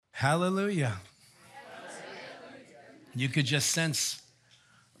Hallelujah. You could just sense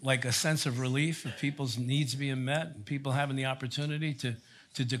like a sense of relief of people's needs being met, and people having the opportunity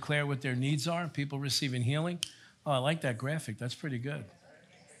to declare what their needs are, people receiving healing. Oh, I like that graphic. That's pretty good.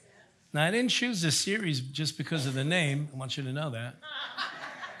 Now, I didn't choose this series just because of the name. I want you to know that.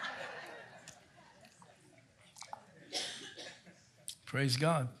 Praise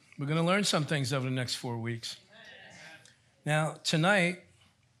God. We're going to learn some things over the next 4 weeks. Now, tonight,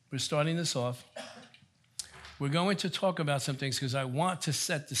 we're starting this off. We're going to talk about some things because I want to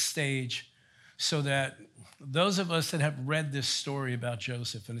set the stage so that those of us that have read this story about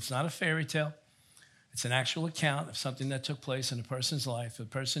Joseph, and it's not a fairy tale, it's an actual account of something that took place in a person's life, a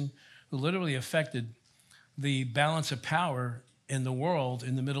person who literally affected the balance of power in the world,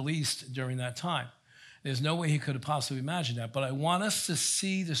 in the Middle East during that time. There's no way he could have possibly imagined that. But I want us to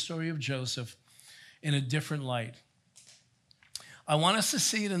see the story of Joseph in a different light. I want us to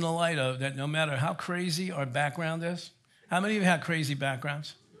see it in the light of that no matter how crazy our background is. How many of you had crazy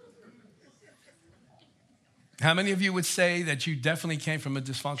backgrounds? How many of you would say that you definitely came from a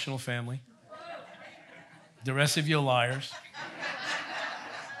dysfunctional family? The rest of you are liars.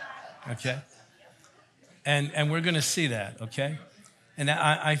 Okay? And we're going to see that, okay? And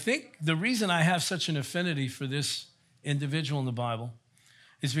I think the reason I have such an affinity for this individual in the Bible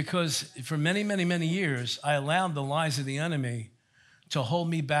is because for many, many, many years, I allowed the lies of the enemy to hold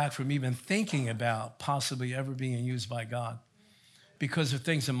me back from even thinking about possibly ever being used by God because of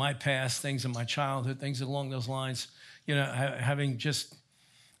things in my past, things in my childhood, things along those lines. You know, having just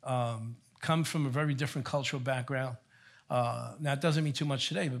come from a very different cultural background. Now, it doesn't mean too much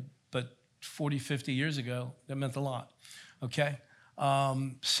today, but 40, 50 years ago, that meant a lot, okay?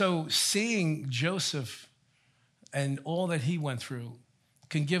 So seeing Joseph and all that he went through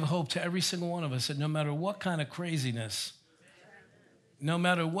can give hope to every single one of us that no matter what kind of craziness, no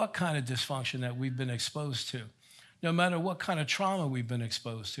matter what kind of dysfunction that we've been exposed to, no matter what kind of trauma we've been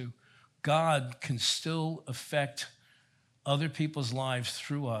exposed to, God can still affect other people's lives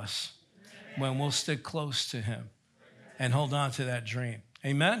through us when we'll stick close to him and hold on to that dream.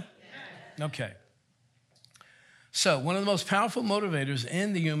 Amen? Okay. So one of the most powerful motivators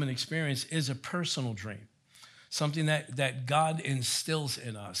in the human experience is a personal dream, something that God instills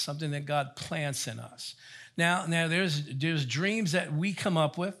in us, something that God plants in us. Now there's dreams that we come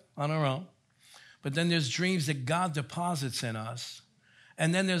up with on our own, but then there's dreams that God deposits in us.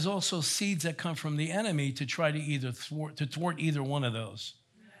 And then there's also seeds that come from the enemy to try to thwart either one of those.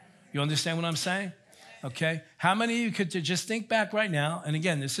 You understand what I'm saying? Okay. How many of you could just think back right now? And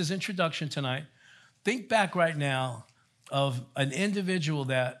again, this is introduction tonight. Think back right now of an individual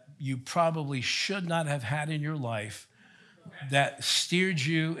that you probably should not have had in your life that steered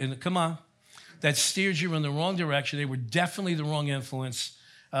you that steered you in the wrong direction. They were definitely the wrong influence,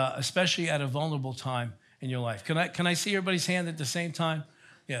 especially at a vulnerable time in your life. Can I see everybody's hand at the same time?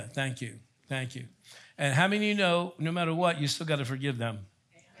 Yeah, thank you. Thank you. And how many of you know, no matter what, you still got to forgive them?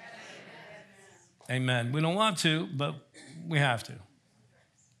 Amen. We don't want to, but we have to.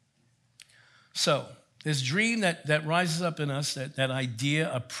 So this dream that rises up in us, that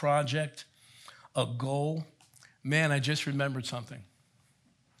idea, a project, a goal, man, I just remembered something.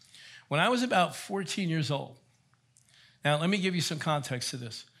 When I was about 14 years old, now let me give you some context to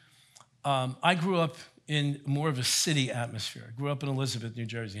this. I grew up in more of a city atmosphere. I grew up in Elizabeth, New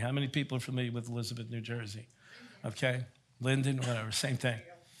Jersey. How many people are familiar with Elizabeth, New Jersey? Okay, Linden, whatever, same thing.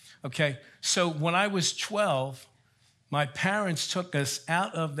 Okay, so when I was 12, my parents took us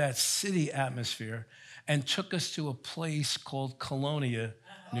out of that city atmosphere and took us to a place called Colonia,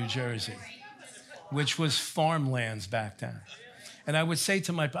 New Jersey, which was farmlands back then. And I would say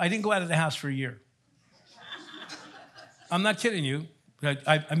to I didn't go out of the house for a year. I'm not kidding you.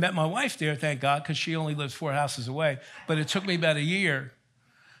 I met my wife there, thank God, because she only lives 4 houses away. But it took me about a year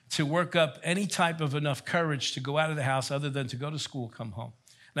to work up any type of enough courage to go out of the house other than to go to school, come home.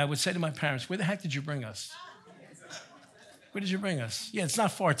 And I would say to my parents, where the heck did you bring us? Where did you bring us? Yeah, it's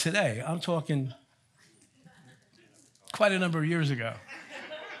not far today. I'm talking quite a number of years ago.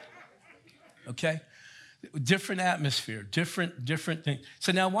 Okay? Different atmosphere, different thing.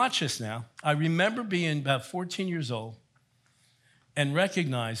 So now watch this now. I remember being about 14 years old and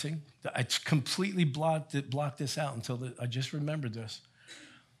recognizing that I completely blocked this out until I just remembered this.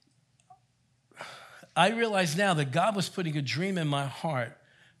 I realize now that God was putting a dream in my heart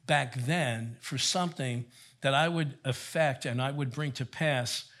back then for something that I would affect and I would bring to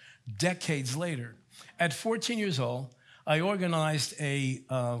pass decades later. At 14 years old, I organized a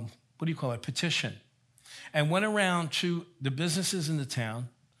petition, and went around to the businesses in the town,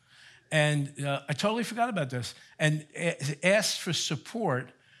 and I totally forgot about this, and asked for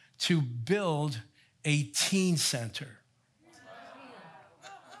support to build a teen center.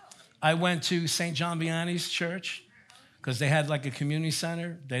 I went to St. John Vianney's church because they had like a community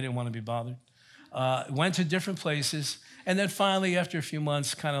center. They didn't want to be bothered. Went to different places. And then finally, after a few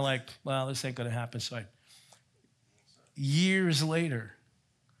months, kind of like, well, this ain't going to happen. So years later,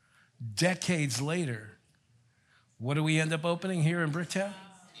 decades later, what do we end up opening here in Bricktown?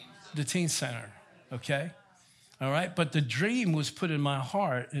 The teen center, okay? All right, but the dream was put in my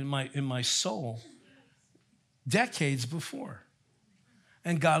heart, in my soul, decades before.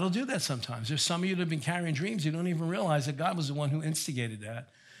 And God will do that sometimes. There's some of you that have been carrying dreams, you don't even realize that God was the one who instigated that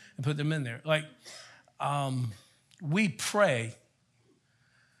and put them in there. Like, we pray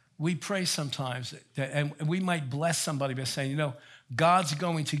sometimes, and we might bless somebody by saying, God's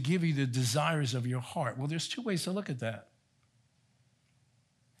going to give you the desires of your heart. Well, there's two ways to look at that.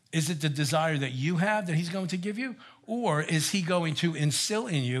 Is it the desire that you have that he's going to give you? Or is he going to instill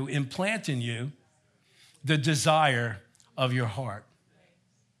in you, implant in you, the desire of your heart?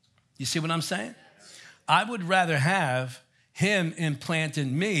 You see what I'm saying? I would rather have him implant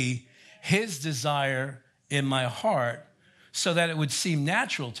in me his desire in my heart so that it would seem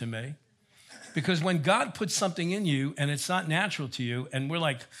natural to me. Because when God puts something in you and it's not natural to you, and we're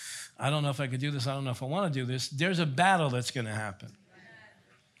like, I don't know if I could do this, I don't know if I want to do this, there's a battle that's going to happen.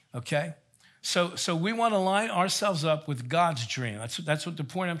 Okay? So we want to line ourselves up with God's dream. That's what the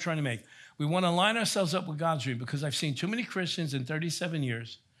point I'm trying to make. We want to line ourselves up with God's dream because I've seen too many Christians in 37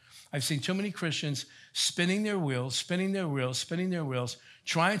 years. I've seen too many Christians spinning their wheels,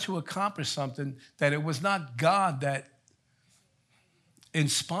 trying to accomplish something that it was not God that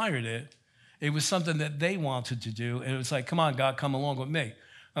inspired it. It was something that they wanted to do. And it was like, come on, God, come along with me.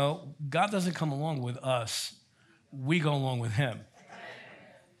 Oh, God doesn't come along with us. We go along with him.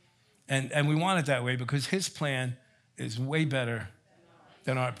 And we want it that way because his plan is way better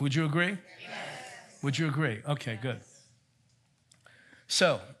than ours. Would you agree? Yes. Would you agree? Okay, good.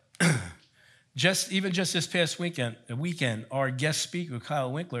 So, just this past weekend, our guest speaker, Kyle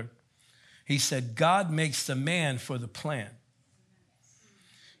Winkler, he said, God makes the man for the plan.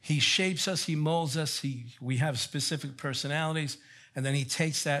 He shapes us, he molds us, we have specific personalities, and then he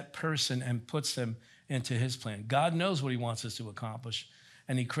takes that person and puts them into his plan. God knows what he wants us to accomplish,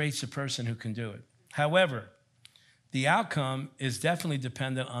 and he creates a person who can do it. However, the outcome is definitely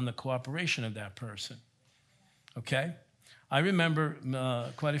dependent on the cooperation of that person, okay? I remember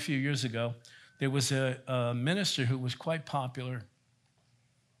quite a few years ago, there was a minister who was quite popular,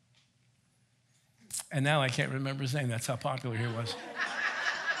 and now I can't remember his name. That's how popular he was.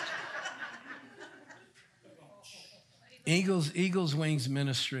 Eagles Wings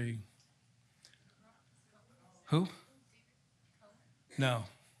Ministry. Who? No,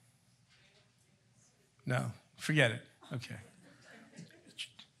 forget it. Okay.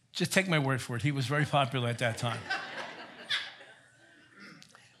 Just take my word for it. He was very popular at that time.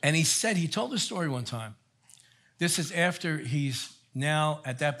 And he told a story one time. This is after he's now,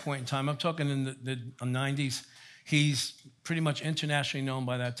 at that point in time, I'm talking in the 90s, he's pretty much internationally known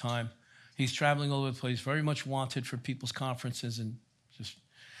by that time. He's traveling all over the place, very much wanted for people's conferences. And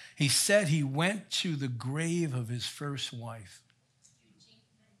he said he went to the grave of his first wife.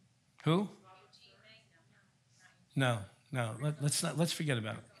 Who? No. Let's forget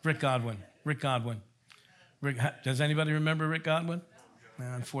about it. Rick Godwin. Does anybody remember Rick Godwin?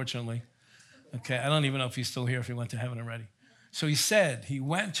 Unfortunately. Okay, I don't even know if he's still here, if he went to heaven already. So he said he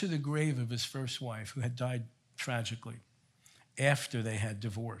went to the grave of his first wife, who had died tragically after they had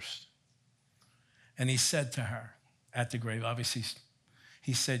divorced. And he said to her at the grave, obviously,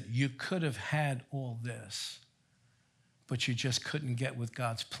 he said, you could have had all this, but you just couldn't get with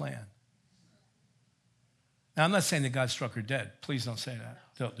God's plan. Now, I'm not saying that God struck her dead. Please don't say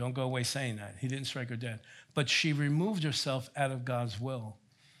that. Don't go away saying that. He didn't strike her dead. But she removed herself out of God's will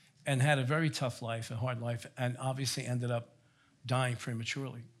and had a very tough life, a hard life, and obviously ended up dying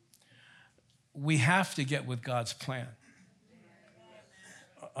prematurely. We have to get with God's plan.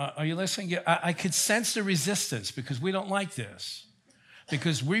 Are you listening? I could sense the resistance because we don't like this.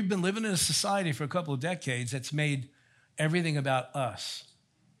 Because we've been living in a society for a couple of decades that's made everything about us.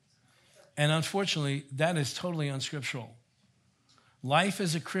 And unfortunately, that is totally unscriptural. Life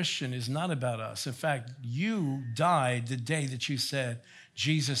as a Christian is not about us. In fact, you died the day that you said,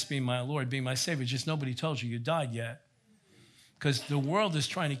 Jesus be my Lord, be my Savior. Just nobody told you died yet. Because the world is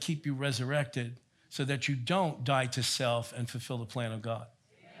trying to keep you resurrected so that you don't die to self and fulfill the plan of God.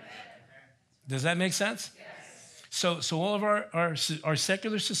 Does that make sense? Yes. So all of our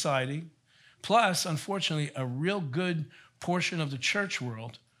secular society, plus, unfortunately, a real good portion of the church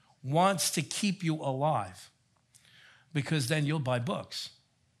world wants to keep you alive because then you'll buy books.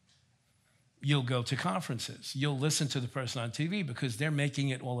 You'll go to conferences. You'll listen to the person on TV because they're making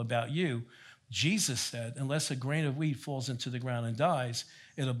it all about you. Jesus said, unless a grain of wheat falls into the ground and dies,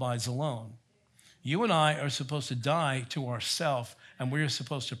 it abides alone. You and I are supposed to die to ourselves, and we are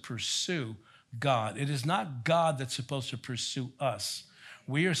supposed to pursue God. It is not God that's supposed to pursue us.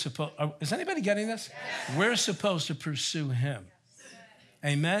 We are supposed, is anybody getting this? Yes. We're supposed to pursue him.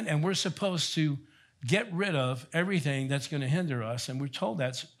 Amen? And we're supposed to get rid of everything that's going to hinder us, and we're told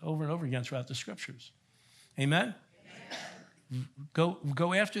that over and over again throughout the scriptures. Amen?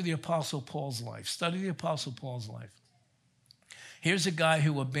 Go after the Apostle Paul's life. Study the Apostle Paul's life. Here's a guy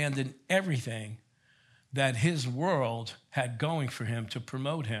who abandoned everything that his world had going for him to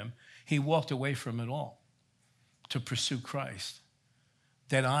promote him. He walked away from it all to pursue Christ.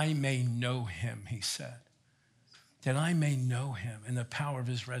 That I may know him, he said. That I may know him and the power of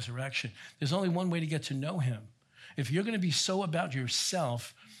his resurrection. There's only one way to get to know him. If you're going to be so about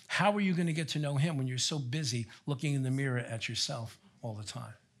yourself, how are you going to get to know him when you're so busy looking in the mirror at yourself all the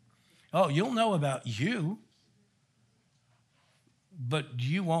time? Oh, you'll know about you, but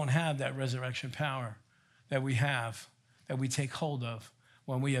you won't have that resurrection power that we have, that we take hold of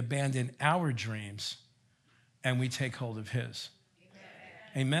when we abandon our dreams and we take hold of his.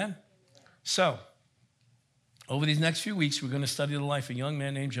 Amen? So, over these next few weeks, we're going to study the life of a young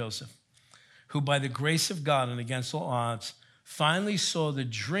man named Joseph, who by the grace of God and against all odds, finally saw the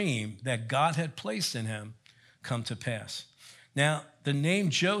dream that God had placed in him come to pass. Now, the name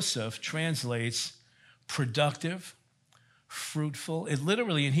Joseph translates productive, fruitful. It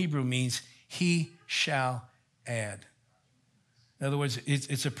literally in Hebrew means he shall add. In other words,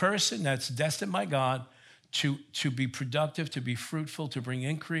 it's a person that's destined by God to be productive, to be fruitful, to bring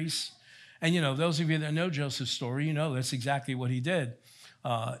increase. And, you know, those of you that know Joseph's story, you know that's exactly what he did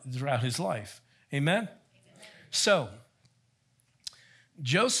throughout his life. Amen? So,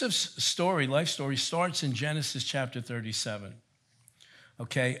 Joseph's story, life story, starts in Genesis chapter 37.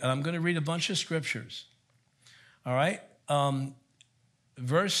 Okay? And I'm going to read a bunch of scriptures. All right?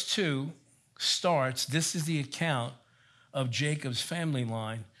 Verse 2 starts, this is the account of Jacob's family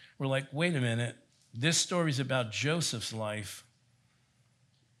line. We're like, wait a minute. This story is about Joseph's life.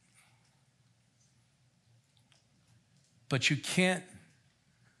 But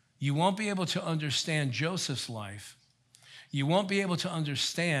you won't be able to understand Joseph's life. You won't be able to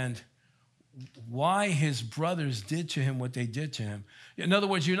understand why his brothers did to him what they did to him. In other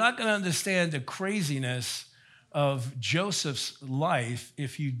words, you're not going to understand the craziness of Joseph's life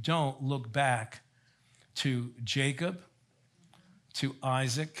if you don't look back to Jacob, to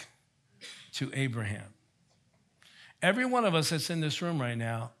Isaac, to Abraham. Every one of us that's in this room right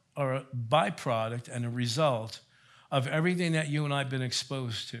now are a byproduct and a result of everything that you and I have been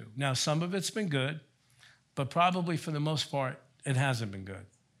exposed to. Now, some of it's been good, but probably for the most part, it hasn't been good.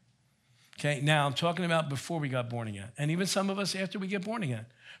 Okay, now I'm talking about before we got born again, and even some of us after we get born again,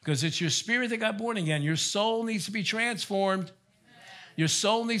 because it's your spirit that got born again. Your soul needs to be transformed. Your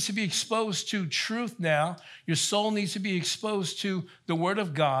soul needs to be exposed to truth now. Your soul needs to be exposed to the Word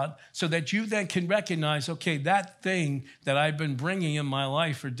of God so that you then can recognize, okay, that thing that I've been bringing in my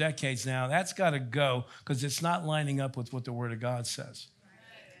life for decades now, that's got to go because it's not lining up with what the Word of God says.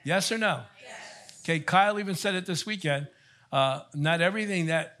 Yes or no? Yes. Okay, Kyle even said it this weekend. Not everything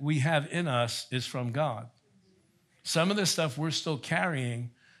that we have in us is from God. Some of the stuff we're still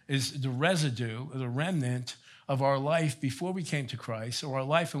carrying is the residue, the remnant of our life before we came to Christ, or our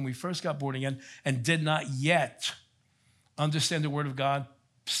life when we first got born again and did not yet understand the Word of God,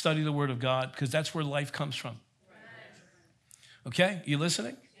 study the Word of God, because that's where life comes from. Okay, you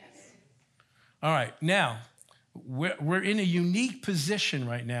listening? Yes. All right, now, we're in a unique position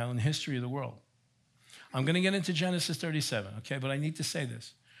right now in the history of the world. I'm going to get into Genesis 37, okay, but I need to say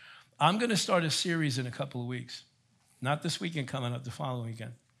this. I'm going to start a series in a couple of weeks, not this weekend coming up, the following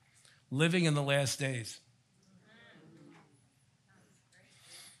weekend, Living in the Last Days.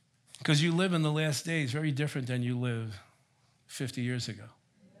 Because you live in the last days very different than you lived 50 years ago,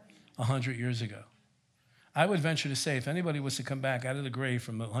 100 years ago. I would venture to say if anybody was to come back out of the grave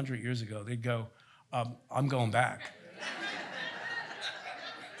from 100 years ago, they'd go, I'm going back.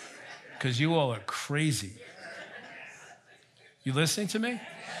 Because you all are crazy. You listening to me?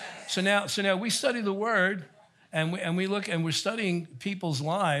 So now we study the Word, and we look, and we're studying people's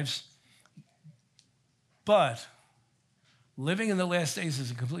lives, but living in the last days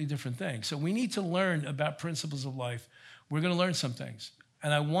is a completely different thing. So we need to learn about principles of life. We're going to learn some things.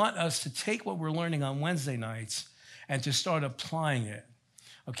 And I want us to take what we're learning on Wednesday nights and to start applying it,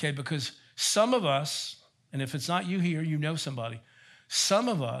 okay? Because some of us, and if it's not you here, you know somebody, some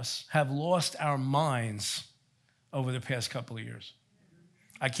of us have lost our minds over the past couple of years.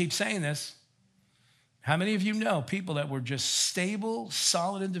 I keep saying this. How many of you know people that were just stable,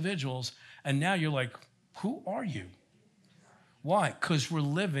 solid individuals, and now you're like, who are you? Why? Because we're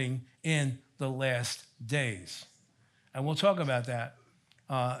living in the last days. And we'll talk about that,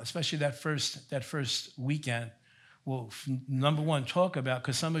 especially that first weekend. We'll, number one, talk about,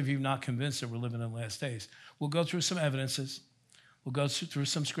 because some of you are not convinced that we're living in the last days. We'll go through some evidences. We'll go through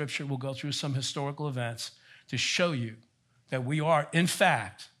some scripture. We'll go through some historical events to show you that we are, in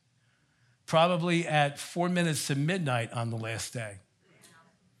fact, probably at 4 minutes to midnight on the last day.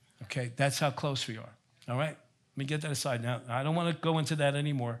 Okay, that's how close we are. All right, let me get that aside now. I don't want to go into that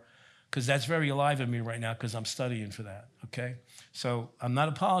anymore because that's very alive in me right now because I'm studying for that, okay? So I'm not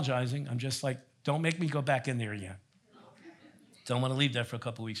apologizing. I'm just like, don't make me go back in there again. Don't want to leave that for a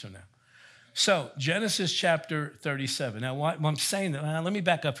couple weeks from now. So Genesis chapter 37. Now, why I'm saying that, let me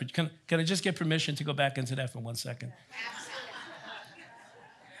back up. Can I just get permission to go back into that for 1 second?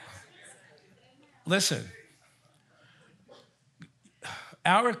 Listen,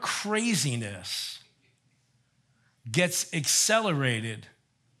 our craziness gets accelerated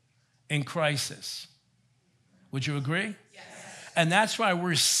in crisis. Would you agree? Yes. And that's why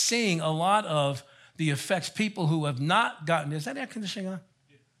we're seeing a lot of the effects, people who have not gotten, is that air conditioning on?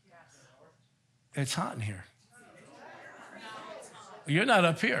 Yes. It's hot in here. You're not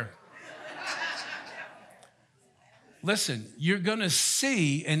up here. Listen, you're going to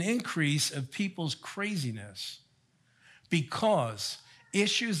see an increase of people's craziness because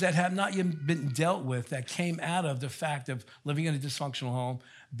issues that have not yet been dealt with that came out of the fact of living in a dysfunctional home,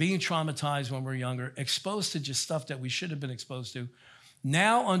 being traumatized when we're younger, exposed to just stuff that we should have been exposed to.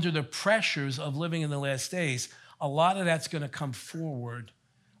 Now, under the pressures of living in the last days, a lot of that's going to come forward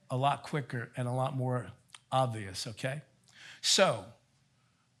a lot quicker and a lot more obvious, okay? So,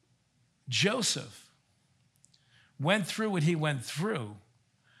 Joseph went through what he went through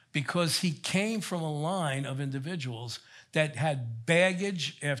because he came from a line of individuals that had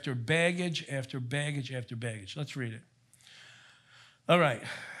baggage after baggage after baggage after baggage. Let's read it. All right.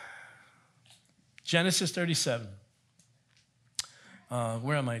 Genesis 37.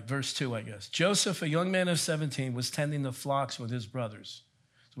 Where am I? Verse 2, I guess. Joseph, a young man of 17, was tending the flocks with his brothers.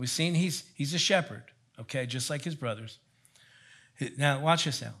 So we've seen he's a shepherd, okay, just like his brothers. Now, watch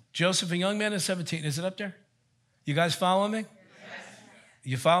this now. Joseph, a young man of 17. Is it up there? You guys following me? Yes.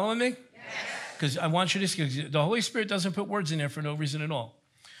 You following me? Yes. Because I want you to see, the Holy Spirit doesn't put words in there for no reason at all.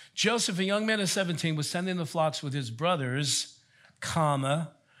 Joseph, a young man of 17, was tending the flocks with his brothers,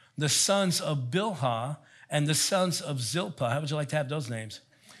 comma, the sons of Bilhah and the sons of Zilpah. How would you like to have those names?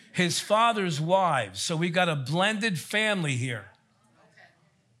 His father's wives. So we've got a blended family here.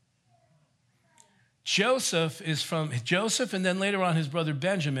 Joseph and then later on his brother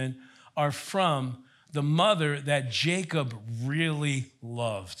Benjamin are from the mother that Jacob really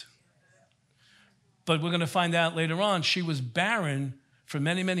loved. But we're going to find out later on, she was barren for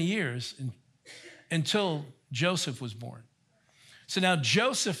many, many years until Joseph was born. So now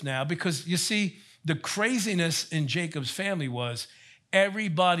Joseph because you see, the craziness in Jacob's family was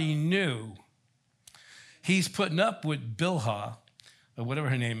everybody knew he's putting up with Bilhah, or whatever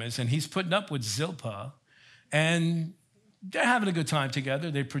her name is, and he's putting up with Zilpah, and they're having a good time together.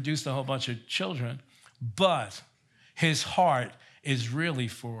 They produced a whole bunch of children, but his heart is really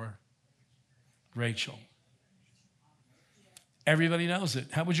for Rachel. Everybody knows it.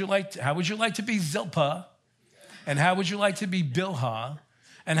 How would you like to be Zilpah? And how would you like to be Bilhah?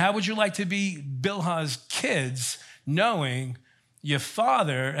 And how would you like to be Bilhah's kids, knowing your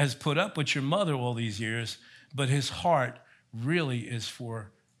father has put up with your mother all these years, but his heart really is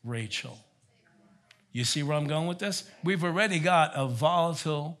for Rachel? You see where I'm going with this? We've already got a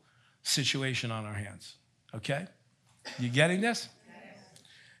volatile situation on our hands, okay? You getting this?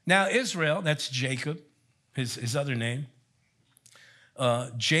 Now, Israel, that's Jacob, his other name.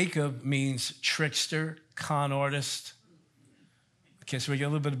 Jacob means trickster, con artist. Okay, so we get a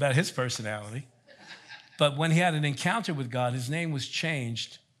little bit about his personality. But when he had an encounter with God, his name was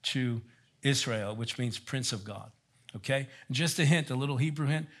changed to Israel, which means Prince of God. Okay? And just a hint, a little Hebrew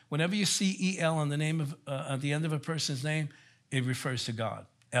hint. Whenever you see E-L on the name of at the end of a person's name, it refers to God.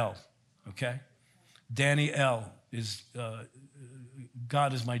 El. Okay? Danny L is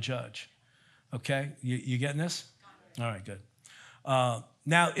God is my judge. Okay? You getting this? All right, good.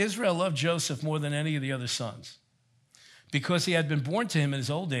 Now, Israel loved Joseph more than any of the other sons because he had been born to him in his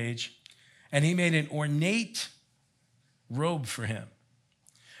old age, and he made an ornate robe for him.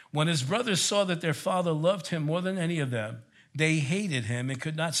 When his brothers saw that their father loved him more than any of them, they hated him and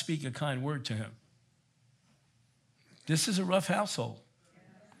could not speak a kind word to him. This is a rough household.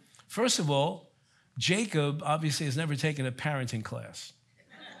 First of all, Jacob obviously has never taken a parenting class.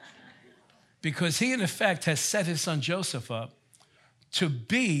 because he, in effect, has set his son Joseph up to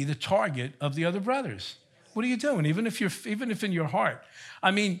be the target of the other brothers. What are you doing? Even if in your heart,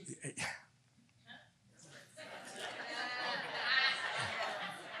 I mean,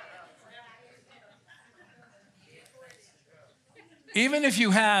 even if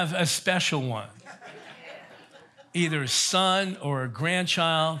you have a special one, either a son or a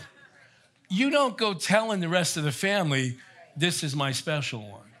grandchild, you don't go telling the rest of the family, this is my special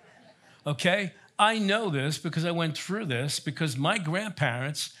one, okay? I know this because I went through this, because my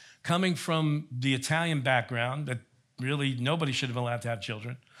grandparents, coming from the Italian background, that really nobody should have been allowed to have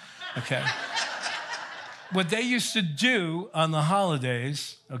children, okay? What they used to do on the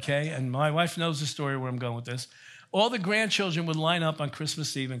holidays, okay, and my wife knows the story where I'm going with this, all the grandchildren would line up on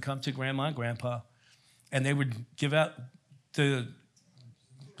Christmas Eve and come to Grandma and Grandpa, and they would give out the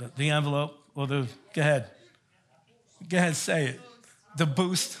envelope, or go ahead, say it, the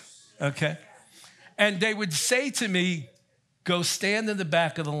boost, okay? And they would say to me, go stand in the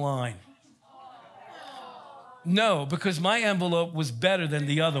back of the line. No, because my envelope was better than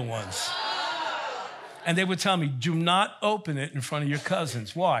the other ones. And they would tell me, do not open it in front of your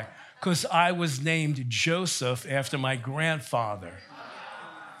cousins. Why? Because I was named Joseph after my grandfather.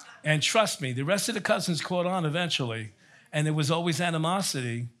 And trust me, the rest of the cousins caught on eventually, and there was always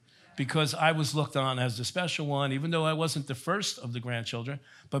animosity because I was looked on as the special one, even though I wasn't the first of the grandchildren,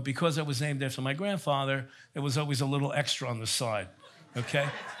 but because I was named after my grandfather, there was always a little extra on the side, okay?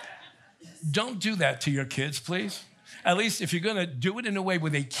 Don't do that to your kids, please. At least if you're gonna do it in a way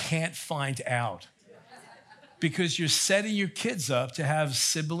where they can't find out, because you're setting your kids up to have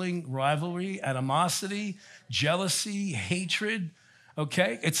sibling rivalry, animosity, jealousy, hatred,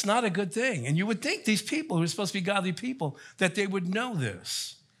 okay? It's not a good thing. And you would think these people who are supposed to be godly people, that they would know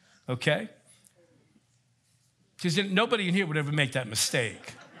this, okay? Because nobody in here would ever make that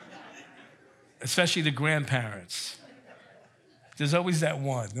mistake, especially the grandparents. There's always that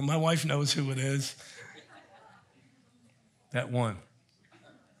one, and my wife knows who it is. That one.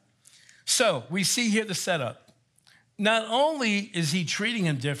 So we see here the setup. Not only is he treating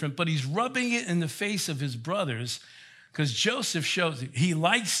him different, but he's rubbing it in the face of his brothers, because Joseph shows he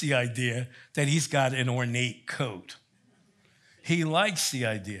likes the idea that he's got an ornate coat. He likes the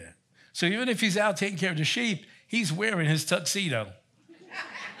idea. So even if he's out taking care of the sheep, he's wearing his tuxedo.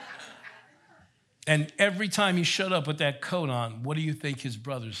 And every time he showed up with that coat on, what do you think his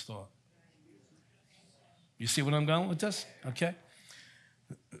brothers thought? You see what I'm going with this? Okay.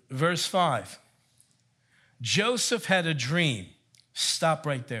 Verse 5. Joseph had a dream. Stop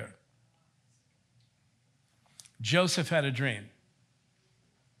right there. Joseph had a dream.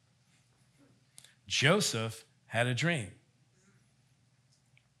 Joseph had a dream.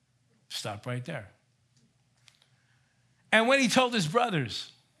 Stop right there. And when he told his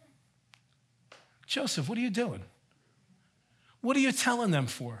brothers, Joseph, what are you doing? What are you telling them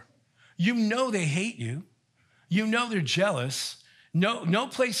for? You know they hate you. You know they're jealous. No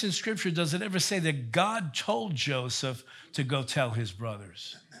place in Scripture does it ever say that God told Joseph to go tell his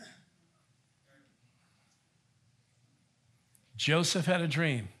brothers. Joseph had a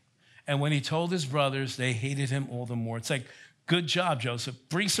dream, and when he told his brothers, they hated him all the more. It's like, good job, Joseph.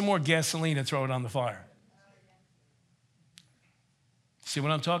 Bring some more gasoline and throw it on the fire. See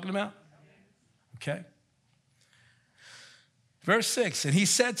what I'm talking about? Okay. Verse 6, and he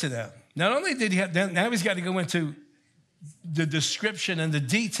said to them, not only did he have, now he's got to go into the description and the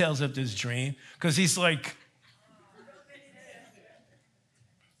details of this dream, because he's like,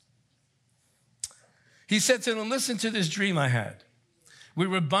 he said to them, listen to this dream I had. We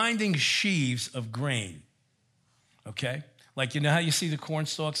were binding sheaves of grain, okay? Like, you know how you see the corn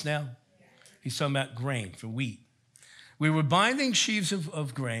stalks now? He's talking about grain for wheat. We were binding sheaves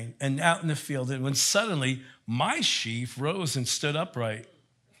of grain and out in the field, and when suddenly my sheaf rose and stood upright,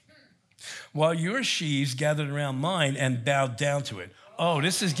 while your sheaves gathered around mine and bowed down to it. Oh,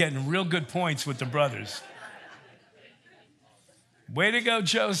 this is getting real good points with the brothers. Way to go,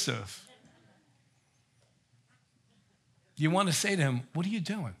 Joseph. You want to say to him, what are you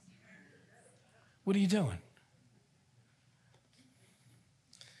doing? What are you doing?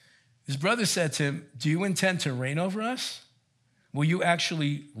 His brother said to him, do you intend to reign over us? Will you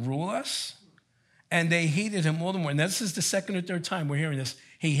actually rule us? And they hated him all the more. And this is the second or third time we're hearing this.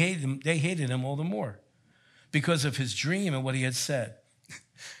 They hated him all the more because of his dream and what he had said.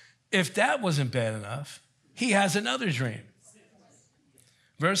 If that wasn't bad enough, he has another dream.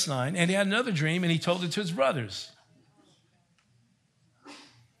 Verse 9, and he had another dream and he told it to his brothers.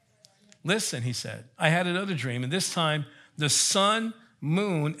 Listen, he said, I had another dream, and this time the sun,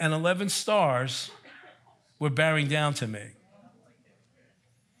 moon, and 11 stars were bowing down to me.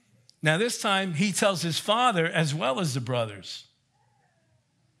 Now, this time, he tells his father as well as the brothers.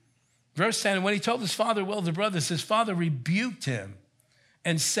 Verse 10, and when he told his father, well, the brothers, his father rebuked him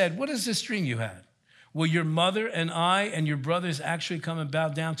and said, what is this dream you had? Will your mother and I and your brothers actually come and bow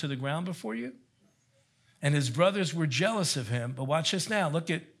down to the ground before you? And his brothers were jealous of him. But watch this now. Look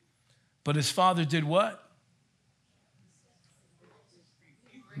at, but his father did what?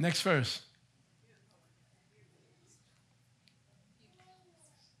 Next verse.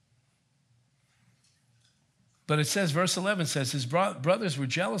 But it says, verse 11 says, his brothers were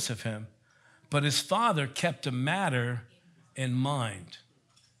jealous of him, but his father kept a matter in mind.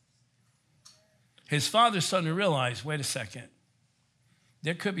 His father's starting to realize, wait a second,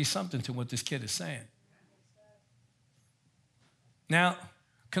 there could be something to what this kid is saying. Now,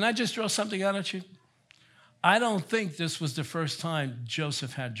 can I just throw something out at you? I don't think this was the first time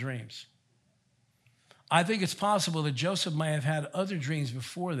Joseph had dreams. I think it's possible that Joseph might have had other dreams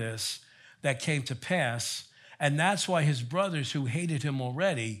before this that came to pass, and that's why his brothers, who hated him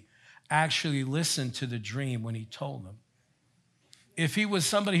already, actually listened to the dream when he told them. If he was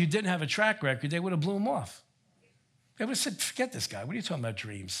somebody who didn't have a track record, they would have blew him off. They would have said, forget this guy. What are you talking about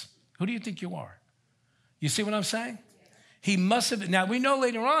dreams? Who do you think you are? You see what I'm saying? He must have. Now, we know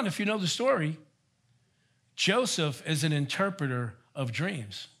later on, if you know the story, Joseph is an interpreter of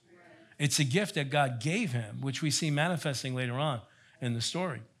dreams. It's a gift that God gave him, which we see manifesting later on in the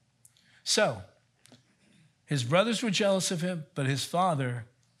story. So, his brothers were jealous of him, but his father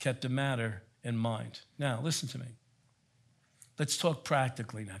kept the matter in mind. Now, listen to me. Let's talk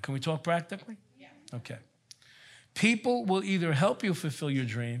practically now. Can we talk practically? Yeah. Okay. People will either help you fulfill your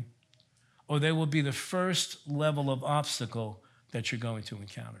dream, or they will be the first level of obstacle that you're going to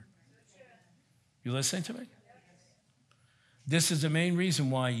encounter. You listening to me? This is the main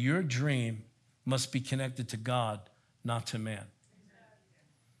reason why your dream must be connected to God, not to man.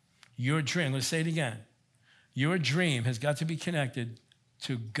 Your dream, let's say it again. Your dream has got to be connected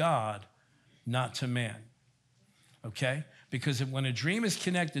to God, not to man. Okay? Because when a dream is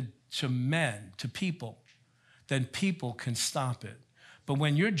connected to men, to people, then people can stop it. But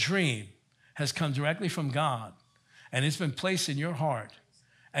when your dream has come directly from God and it's been placed in your heart,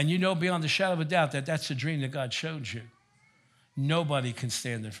 and you know beyond the shadow of a doubt that that's the dream that God showed you, nobody can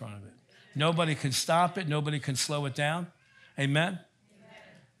stand in front of it. Nobody can stop it. Nobody can slow it down. Amen?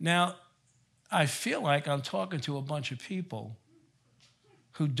 Now, I feel like I'm talking to a bunch of people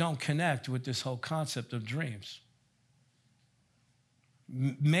who don't connect with this whole concept of dreams.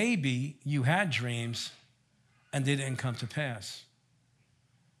 Maybe you had dreams and they didn't come to pass.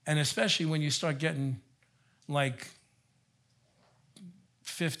 And especially when you start getting like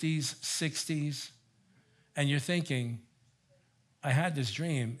 50s, 60s, and you're thinking, I had this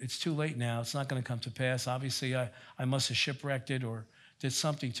dream. It's too late now. It's not going to come to pass. Obviously, I must have shipwrecked it or did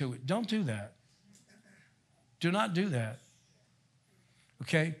something to it. Don't do that. Do not do that.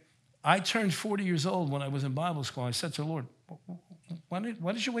 Okay? I turned 40 years old when I was in Bible school. I said to the Lord, why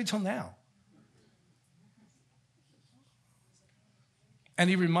did you wait till now? And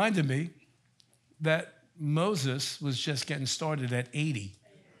he reminded me that Moses was just getting started at 80.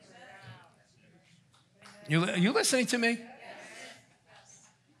 Are you listening to me?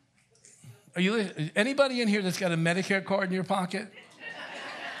 Are you? Anybody in here that's got a Medicare card in your pocket?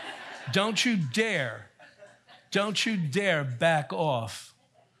 Don't you dare back off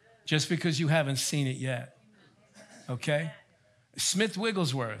just because you haven't seen it yet, okay? Smith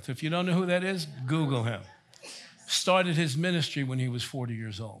Wigglesworth, if you don't know who that is, Google him. Started his ministry when he was 40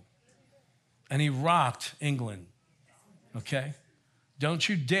 years old, and he rocked England, okay? Don't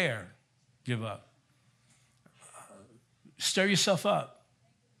you dare give up. Stir yourself up.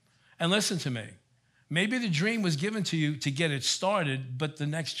 And listen to me. Maybe the dream was given to you to get it started, but the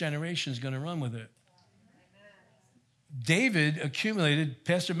next generation is going to run with it. David accumulated,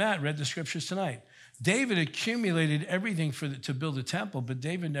 Pastor Matt read the scriptures tonight. David accumulated everything to build a temple, but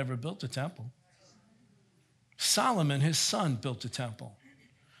David never built a temple. Solomon, his son, built a temple.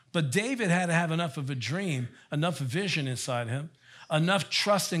 But David had to have enough of a dream, enough vision inside him, enough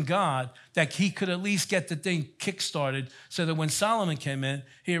trust in God that he could at least get the thing kick-started so that when Solomon came in,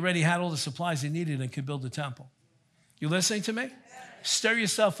 he already had all the supplies he needed and could build the temple. You listening to me? Stir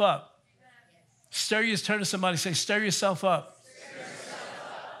yourself up. Turn to somebody and say, stir yourself up.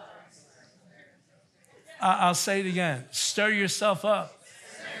 I'll say it again. Stir yourself up.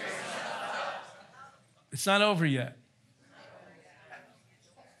 It's not over yet.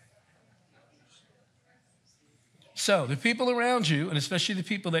 So the people around you, and especially the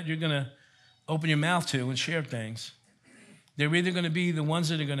people that you're going to open your mouth to and share things, they're either going to be the ones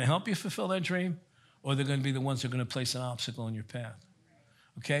that are going to help you fulfill that dream, or they're going to be the ones that are going to place an obstacle in your path.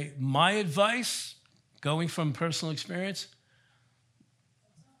 Okay? My advice, going from personal experience,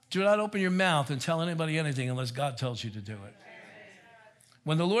 do not open your mouth and tell anybody anything unless God tells you to do it.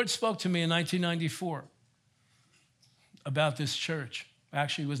 When the Lord spoke to me in 1994 about this church,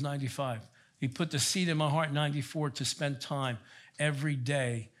 actually it was 95, he put the seed in my heart in 94 to spend time every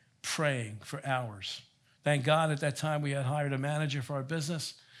day praying for hours. Thank God at that time we had hired a manager for our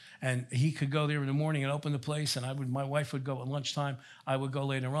business, and he could go there in the morning and open the place, and my wife would go at lunchtime. I would go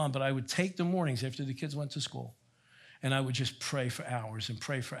later on, but I would take the mornings after the kids went to school, and I would just pray for hours and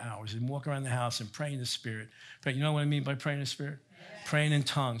pray for hours and walk around the house and pray in the Spirit. Pray, you know what I mean by praying in the Spirit? Yes. Praying in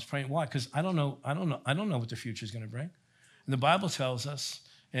tongues. Praying why? Because I don't know what the future is going to bring. And the Bible tells us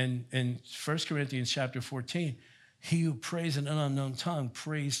in 1 Corinthians chapter 14, he who prays in an unknown tongue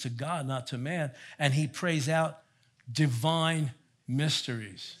prays to God, not to man, and he prays out divine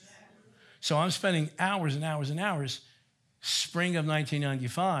mysteries. So I'm spending hours and hours and hours. Spring of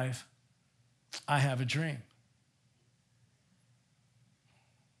 1995, I have a dream.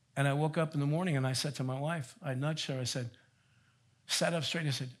 And I woke up in the morning and I said to my wife, I nudged her, I said, sat up straight,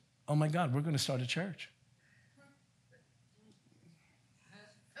 I said, oh my God, we're going to start a church.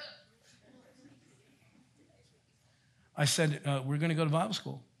 I said, we're going to go to Bible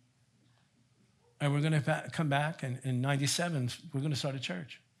school. And we're going to come back, and in 97, we're going to start a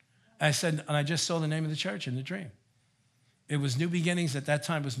church. I said, and I just saw the name of the church in the dream. It was New Beginnings. At that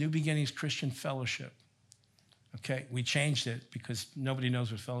time, it was New Beginnings Christian Fellowship. Okay, we changed it because nobody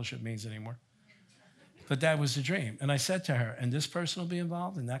knows what fellowship means anymore. But that was the dream. And I said to her, and this person will be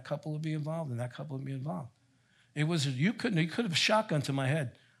involved, and that couple will be involved, and that couple will be involved. It was, you could have shotgun to my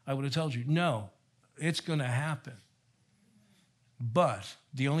head. I would have told you, no, it's going to happen. But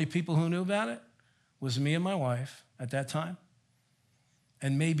the only people who knew about it was me and my wife at that time,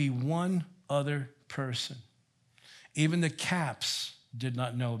 and maybe one other person. Even the Caps did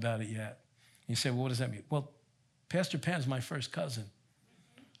not know about it yet. You say, well, what does that mean? Well, Pastor Pam's my first cousin,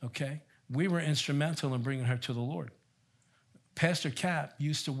 okay? We were instrumental in bringing her to the Lord. Pastor Cap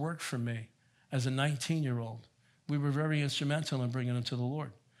used to work for me as a 19-year-old. We were very instrumental in bringing him to the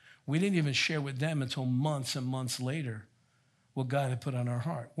Lord. We didn't even share with them until months and months later what God had put on our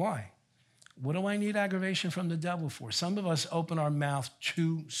heart. Why? What do I need aggravation from the devil for? Some of us open our mouth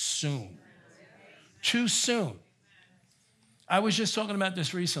too soon. Too soon. I was just talking about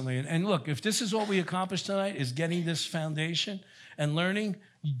this recently. And look, if this is what we accomplished tonight, is getting this foundation and learning,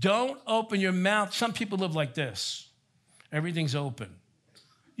 don't open your mouth. Some people live like this. Everything's open.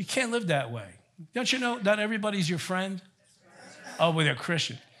 You can't live that way. Don't you know not everybody's your friend? Oh, well, they're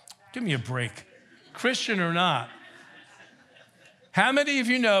Christian. Give me a break. Christian or not. How many of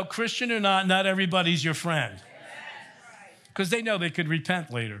you know, Christian or not, not everybody's your friend? Because they know they could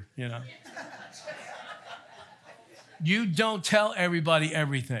repent later, you know. You don't tell everybody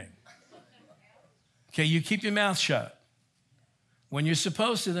everything. Okay, you keep your mouth shut. When you're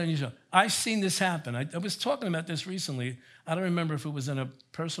supposed to, then you don't. I've seen this happen. I was talking about this recently. I don't remember if it was in a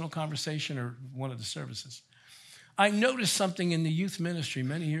personal conversation or one of the services. I noticed something in the youth ministry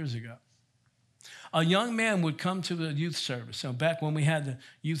many years ago. A young man would come to the youth service. So back when we had the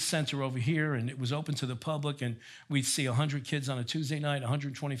youth center over here and it was open to the public, and we'd see 100 kids on a Tuesday night,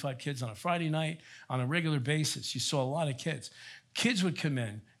 125 kids on a Friday night on a regular basis. You saw a lot of kids. Kids would come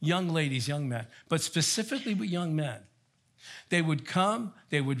in, young ladies, young men, but specifically with young men. They would come,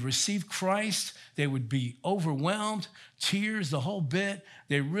 they would receive Christ, they would be overwhelmed, tears, the whole bit.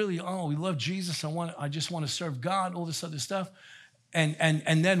 They really, oh, we love Jesus, I just want to serve God, all this other stuff.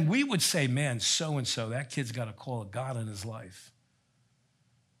 And then we would say, man, so-and-so, that kid's got a call of God in his life.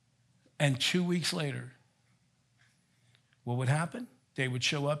 And 2 weeks later, what would happen? They would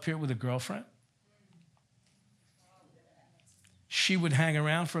show up here with a girlfriend. She would hang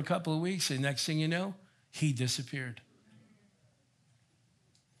around for a couple of weeks, and next thing you know, he disappeared.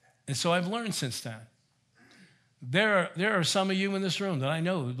 And so I've learned since then. There are some of you in this room that I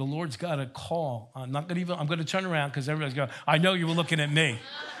know the Lord's got a call. I'm going to turn around because everybody's going, I know you were looking at me.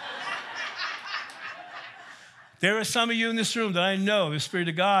 There are some of you in this room that I know the Spirit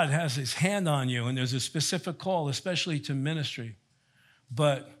of God has his hand on you, and there's a specific call, especially to ministry.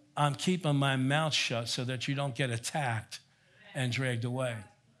 But I'm keeping my mouth shut so that you don't get attacked and dragged away.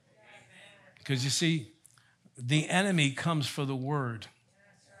 Because you see, the enemy comes for the word.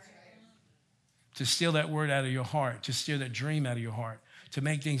 To steal that word out of your heart, to steal that dream out of your heart, to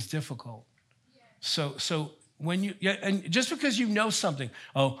make things difficult. So when you, and just because you know something,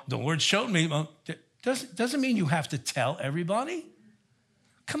 oh, the Lord showed me, well, doesn't mean you have to tell everybody.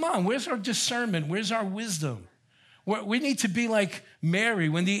 Come on, where's our discernment? Where's our wisdom? We need to be like Mary.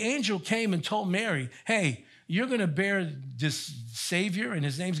 When the angel came and told Mary, hey, you're going to bear this Savior, and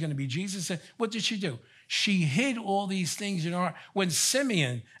his name's going to be Jesus. And what did she do? She hid all these things in her heart. When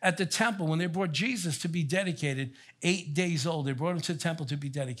Simeon at the temple, when they brought Jesus to be dedicated, 8 days old, they brought him to the temple to be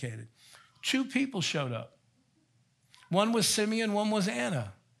dedicated. 2 people showed up. One was Simeon, one was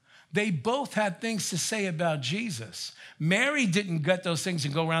Anna. They both had things to say about Jesus. Mary didn't get those things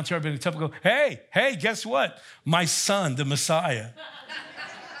and go around to everybody in the temple and go, hey, guess what? My son, the Messiah.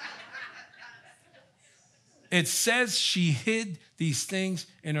 It says she hid these things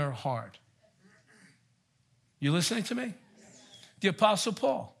in her heart. You listening to me? The Apostle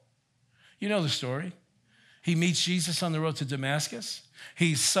Paul. You know the story. He meets Jesus on the road to Damascus.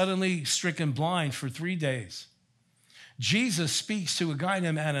 He's suddenly stricken blind for 3 days. Jesus speaks to a guy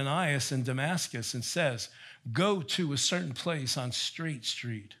named Ananias in Damascus and says, go to a certain place on Straight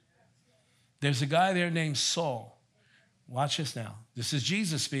Street. There's a guy there named Saul. Watch this now. This is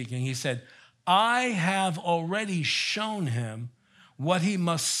Jesus speaking. He said, I have already shown him what he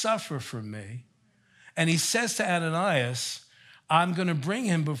must suffer from me. And he says to Ananias, I'm going to bring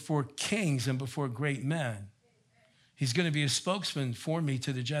him before kings and before great men. He's going to be a spokesman for me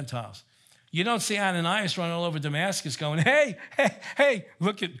to the Gentiles. You don't see Ananias running all over Damascus going, hey,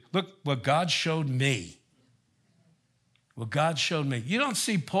 look what God showed me. What God showed me. You don't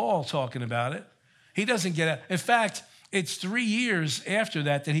see Paul talking about it. He doesn't get it. In fact, it's 3 years after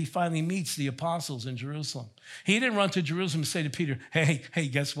that he finally meets the apostles in Jerusalem. He didn't run to Jerusalem and say to Peter, hey,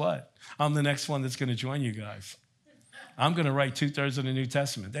 guess what? I'm the next one that's going to join you guys. I'm going to write 2/3 of the New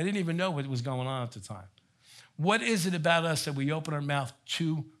Testament. They didn't even know what was going on at the time. What is it about us that we open our mouth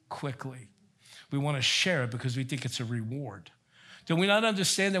too quickly? We want to share it because we think it's a reward. Do we not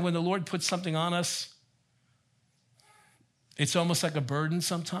understand that when the Lord puts something on us, it's almost like a burden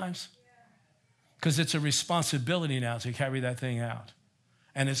sometimes? Because it's a responsibility now to carry that thing out.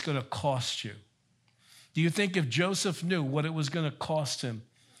 And it's going to cost you. Do you think if Joseph knew what it was going to cost him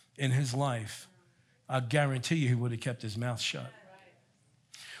in his life, I guarantee you he would have kept his mouth shut.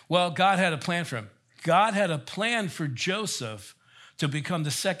 Well, God had a plan for him. God had a plan for Joseph to become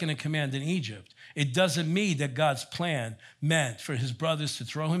the second in command in Egypt. It doesn't mean that God's plan meant for his brothers to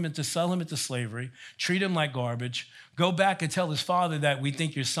sell him into slavery, treat him like garbage, go back and tell his father that we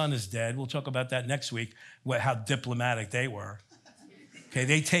think your son is dead. We'll talk about that next week, how diplomatic they were. Okay,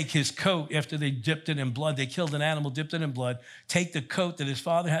 they take his coat after they dipped it in blood. They killed an animal, dipped it in blood, take the coat that his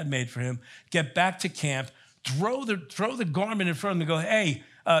father had made for him, get back to camp, throw the garment in front of him and go, hey,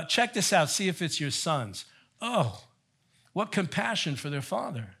 check this out, see if it's your son's. Oh, what compassion for their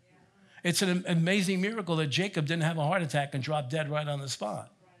father. It's an amazing miracle that Jacob didn't have a heart attack and drop dead right on the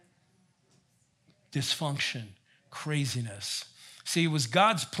spot. Dysfunction, craziness. See, it was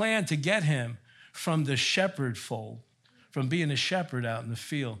God's plan to get him from the shepherd fold, from being a shepherd out in the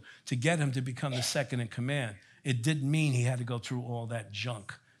field, to get him to become the second in command. It didn't mean he had to go through all that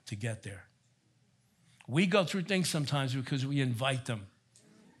junk to get there. We go through things sometimes because we invite them.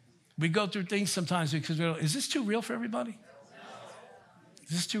 We go through things sometimes because we go, is this too real for everybody? Is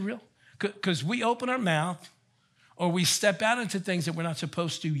this too real? Because we open our mouth or we step out into things that we're not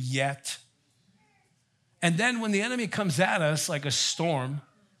supposed to yet. And then when the enemy comes at us like a storm,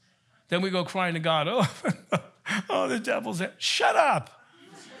 then we go crying to God, oh, the devil's there. Shut up.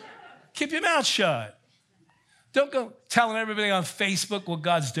 Keep your mouth shut. Don't go telling everybody on Facebook what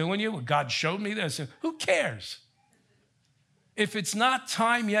God's doing you, what God showed me this. Who cares? If it's not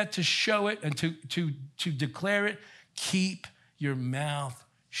time yet to show it and to declare it, keep your mouth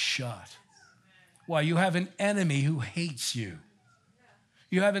shut. Why? You have an enemy who hates you.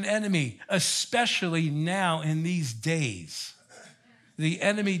 You have an enemy, especially now in these days. The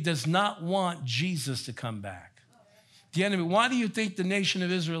enemy does not want Jesus to come back. The enemy, why do you think the nation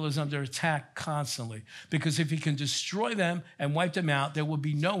of Israel is under attack constantly? Because if he can destroy them and wipe them out, there will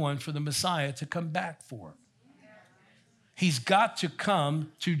be no one for the Messiah to come back for. He's got to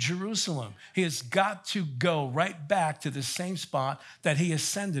come to Jerusalem. He has got to go right back to the same spot that he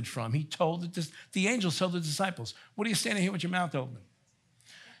ascended from. He told the angels told the disciples, what are you standing here with your mouth open?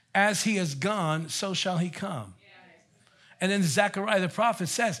 As he has gone, so shall he come. And then Zechariah the prophet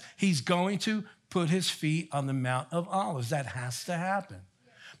says he's going to put his feet on the Mount of Olives. That has to happen.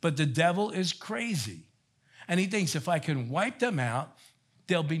 But the devil is crazy. And he thinks if I can wipe them out,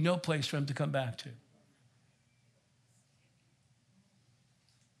 there'll be no place for him to come back to.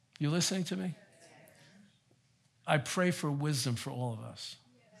 You listening to me? I pray for wisdom for all of us,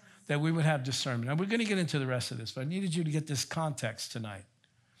 that we would have discernment. And we're going to get into the rest of this, but I needed you to get this context tonight,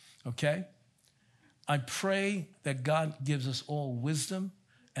 okay? I pray that God gives us all wisdom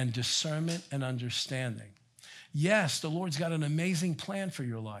and discernment and understanding. Yes, the Lord's got an amazing plan for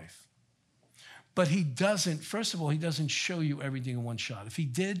your life, But he doesn't, first of all, he doesn't show you everything in one shot. If he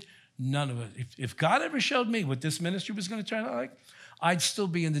did, none of it. If God ever showed me what this ministry was going to turn out like, I'd still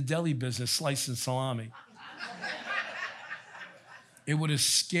be in the deli business slicing salami. It would have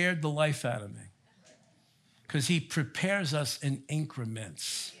scared the life out of me. Because he prepares us in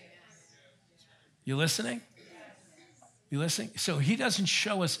increments. You listening? You listening? So he doesn't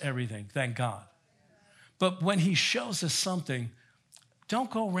show us everything, thank God. But when he shows us something,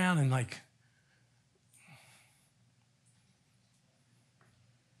 don't go around and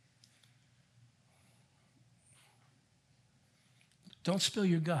don't spill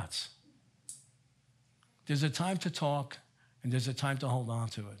your guts. There's a time to talk, and there's a time to hold on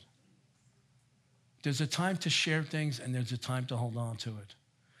to it. There's a time to share things, and there's a time to hold on to it.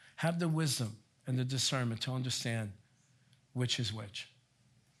 Have the wisdom and the discernment to understand which is which.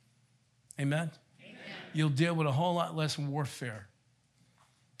 Amen? Amen? You'll deal with a whole lot less warfare.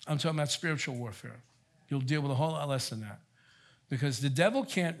 I'm talking about spiritual warfare. You'll deal with a whole lot less than that. Because the devil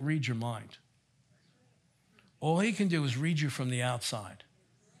can't read your mind. All he can do is read you from the outside.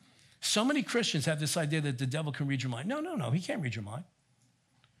 So many Christians have this idea that the devil can read your mind. No, he can't read your mind.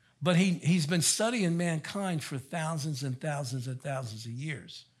 But he's been studying mankind for thousands and thousands and thousands of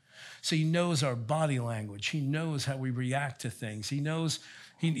years. So he knows our body language. He knows how we react to things. He knows,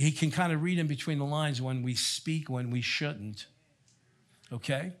 he can kind of read in between the lines when we speak, when we shouldn't.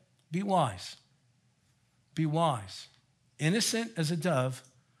 Okay? Be wise. Be wise. Innocent as a dove,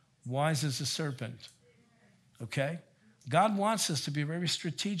 wise as a serpent. Okay? God wants us to be very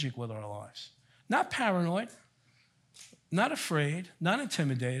strategic with our lives. Not paranoid. Not afraid, not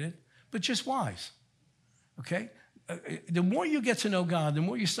intimidated, but just wise, okay? The more you get to know God, the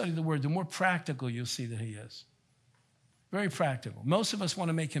more you study the Word, the more practical you'll see that he is. Very practical. Most of us want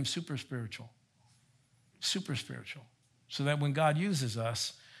to make him super spiritual, so that when God uses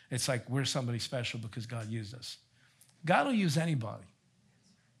us, it's like we're somebody special because God used us. God will use anybody.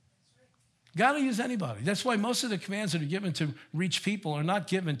 God will use anybody. That's why most of the commands that are given to reach people are not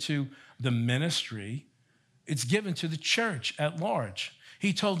given to the ministry. It's given to the church at large.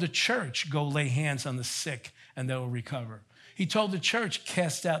 He told the church, go lay hands on the sick and they'll recover. He told the church,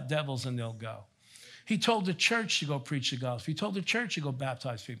 cast out devils and they'll go. He told the church to go preach the gospel. He told the church to go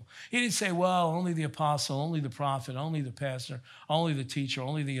baptize people. He didn't say, well, only the apostle, only the prophet, only the pastor, only the teacher,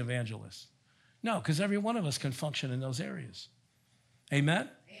 only the evangelist. No, because every one of us can function in those areas. Amen?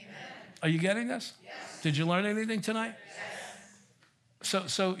 Amen. Are you getting this? Yes. Did you learn anything tonight?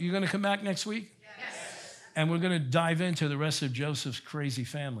 Yes. So you're going to come back next week? And we're going to dive into the rest of Joseph's crazy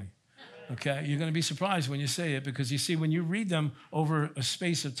family, okay? You're going to be surprised when you say it because you see, when you read them over a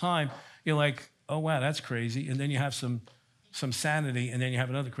space of time, you're like, oh, wow, that's crazy. And then you have some sanity, and then you have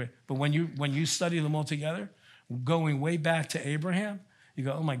another crazy. But when you study them all together, going way back to Abraham, you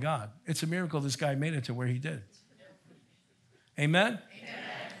go, oh, my God, it's a miracle this guy made it to where he did. Amen? Amen.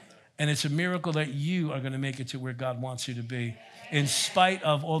 And it's a miracle that you are going to make it to where God wants you to be in spite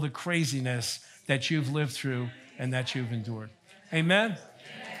of all the craziness that you've lived through and that you've endured. Amen?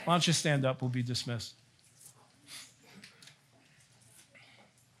 Why don't you stand up? We'll be dismissed.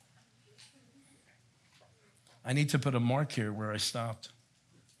 I need to put a mark here where I stopped.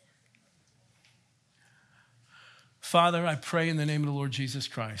 Father, I pray in the name of the Lord Jesus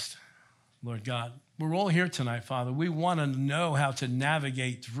Christ, Lord God, we're all here tonight, Father. We want to know how to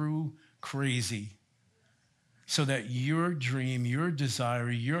navigate through crazy so that your dream, your desire,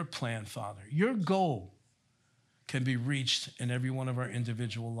 your plan, Father, your goal can be reached in every one of our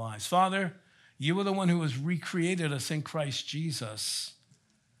individual lives. Father, you are the one who has recreated us in Christ Jesus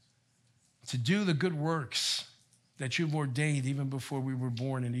to do the good works that you've ordained even before we were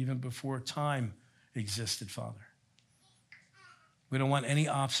born and even before time existed, Father. We don't want any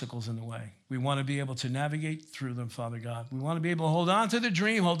obstacles in the way. We want to be able to navigate through them, Father God. We want to be able to hold on to the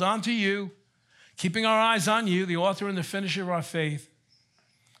dream, hold on to you, keeping our eyes on you, the author and the finisher of our faith.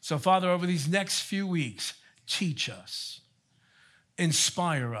 So, Father, over these next few weeks, teach us,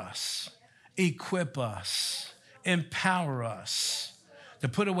 inspire us, equip us, empower us to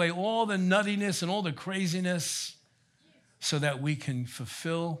put away all the nuttiness and all the craziness so that we can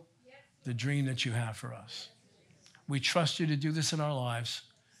fulfill the dream that you have for us. We trust you to do this in our lives.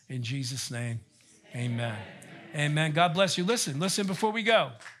 In Jesus' name, amen. Amen. God bless you. Listen before we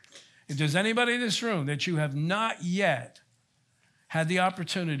go. If there's anybody in this room that you have not yet had the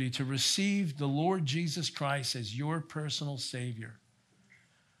opportunity to receive the Lord Jesus Christ as your personal Savior,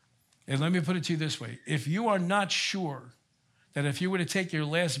 and let me put it to you this way. If you are not sure that if you were to take your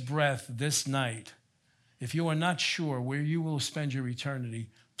last breath this night, if you are not sure where you will spend your eternity,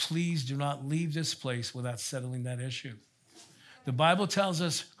 please do not leave this place without settling that issue. The Bible tells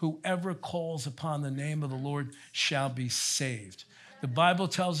us whoever calls upon the name of the Lord shall be saved. The Bible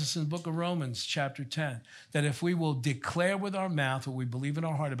tells us in the book of Romans, chapter 10, that if we will declare with our mouth what we believe in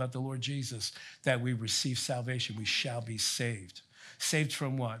our heart about the Lord Jesus, that we receive salvation, we shall be saved. Saved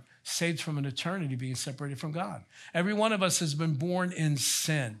from what? Saved from an eternity being separated from God. Every one of us has been born in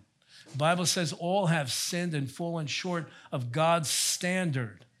sin. The Bible says all have sinned and fallen short of God's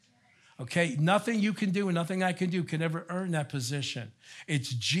standard. Okay, nothing you can do and nothing I can do can ever earn that position. It's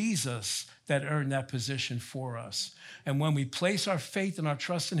Jesus that earned that position for us. And when we place our faith and our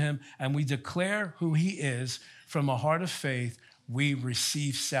trust in him and we declare who he is from a heart of faith, we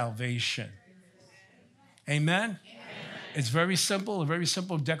receive salvation. Amen? Amen? It's very simple, a very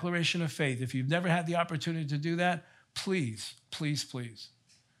simple declaration of faith. If you've never had the opportunity to do that, please, please, please.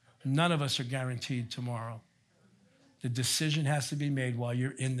 None of us are guaranteed tomorrow. The decision has to be made while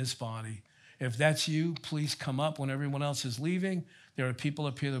you're in this body. If that's you, please come up when everyone else is leaving. There are people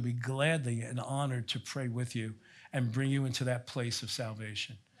up here that will be gladly and honored to pray with you and bring you into that place of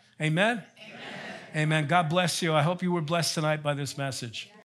salvation. Amen? Amen. Amen. God bless you. I hope you were blessed tonight by this message.